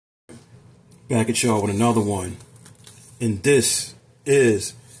Back at y'all with another one. And this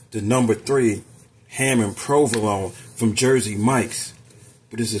is the number 3 ham and provolone from Jersey Mike's.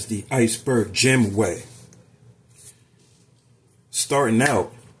 But this is the Iceberg Gym way. Starting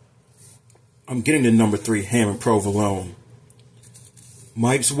out, I'm getting the number 3 ham and provolone.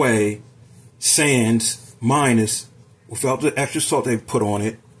 Mike's Way, sans, minus, without the extra salt they put on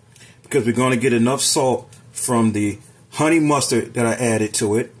it. Because we're going to get enough salt from the honey mustard that I added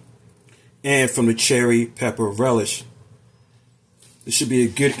to it. And from the cherry pepper relish. This should be a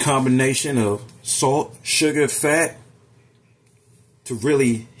good combination of salt, sugar, fat to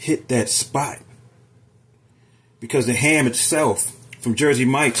really hit that spot. Because the ham itself from Jersey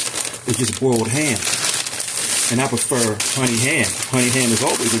Mike's is just boiled ham. And I prefer honey ham. Honey ham is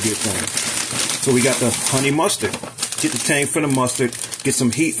always a good thing. So we got the honey mustard. Get the tang from the mustard. Get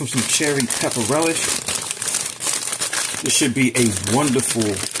some heat from some cherry pepper relish. This should be a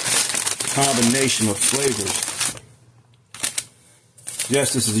wonderful combination of flavors.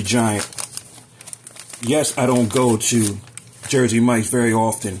 Yes, this is a giant. Yes, I don't go to Jersey Mike's very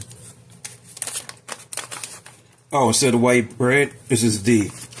often. Oh, instead of white bread, this is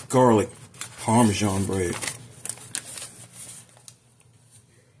the garlic Parmesan bread.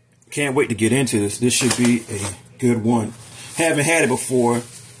 Can't wait to get into this. This should be a good one. Haven't had it before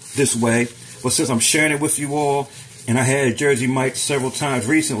this way, but since I'm sharing it with you all, and I had Jersey Mike's several times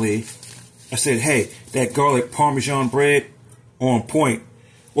recently, I said, hey, that garlic Parmesan bread, on point.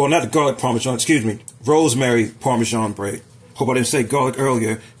 Well, not the garlic Parmesan, excuse me, rosemary Parmesan bread. Hope I didn't say garlic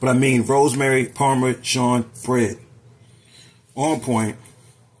earlier, but I mean rosemary Parmesan bread. On point.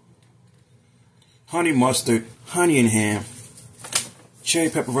 Honey mustard, honey and ham, cherry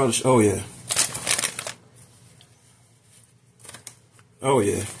pepper relish, oh yeah. Oh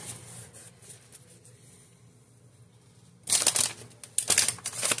yeah.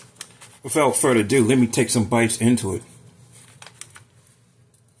 Without further ado, let me take some bites into it.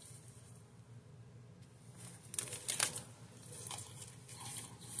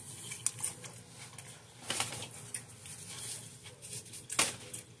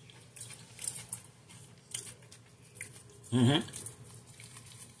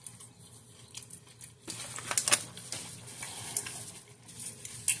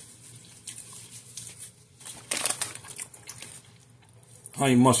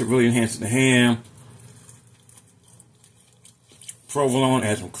 Honey mustard really enhances the ham. Provolone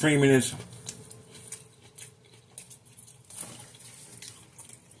adds some creaminess.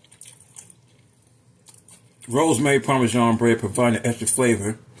 Rosemary Parmesan bread providing extra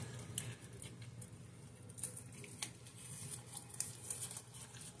flavor.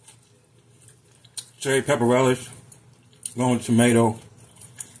 Cherry pepper relish, along with tomato.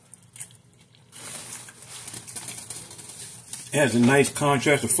 Adds a nice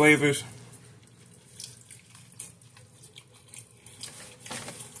contrast of flavors.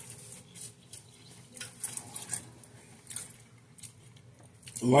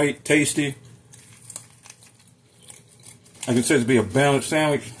 Light, tasty. I consider it to be a balanced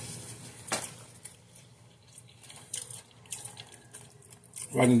sandwich.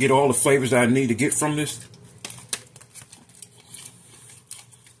 If I can get all the flavors that I need to get from this.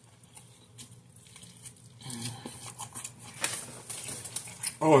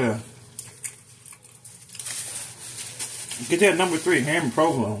 Oh yeah. Get that number 3 ham and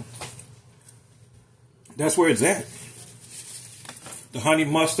provolone. That's where it's at. The honey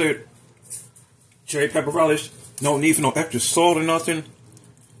mustard, cherry pepper relish. No need for no extra salt or nothing.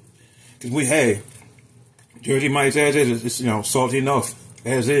 Cause hey, Jersey Mike's as is, it's salty enough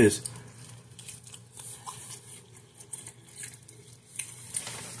as is.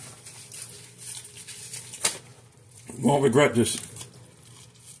 Won't regret this.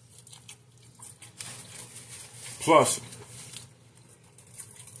 Plus,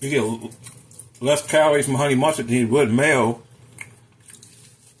 you get less calories from honey mustard than you would mayo.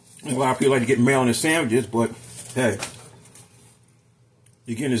 A lot of people like to get mayo in their sandwiches, but hey,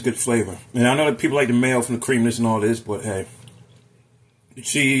 you're getting this good flavor. And I know that people like the mayo from the creaminess and all this, but hey, the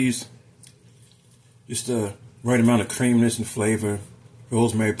cheese, just the right amount of creaminess and flavor,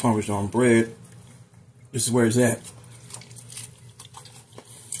 rosemary Parmesan bread, this is where it's at.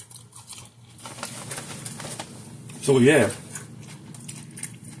 So yeah,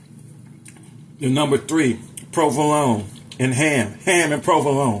 the number 3, provolone and ham and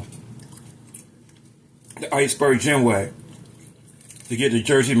provolone. The Iceberg Gym way. To get the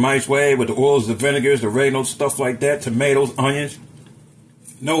Jersey Mike's way with the oils, the vinegars, the oregano, stuff like that, tomatoes, onions.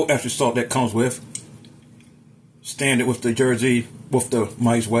 No extra salt that comes with. Standard with the Jersey, with the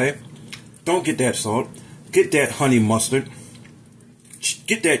Mike's way. Don't get that salt. Get that honey mustard.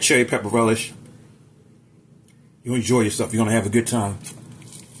 Get that cherry pepper relish. You'll enjoy yourself. You're going to have a good time.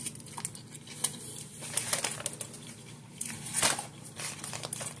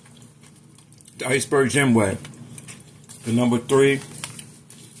 The Iceberg Gym Way. The number 3,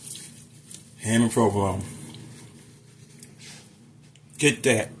 ham and provolone. Get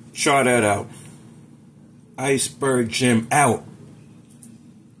that. Try that out. Iceberg Gym out.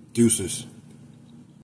 Deuces.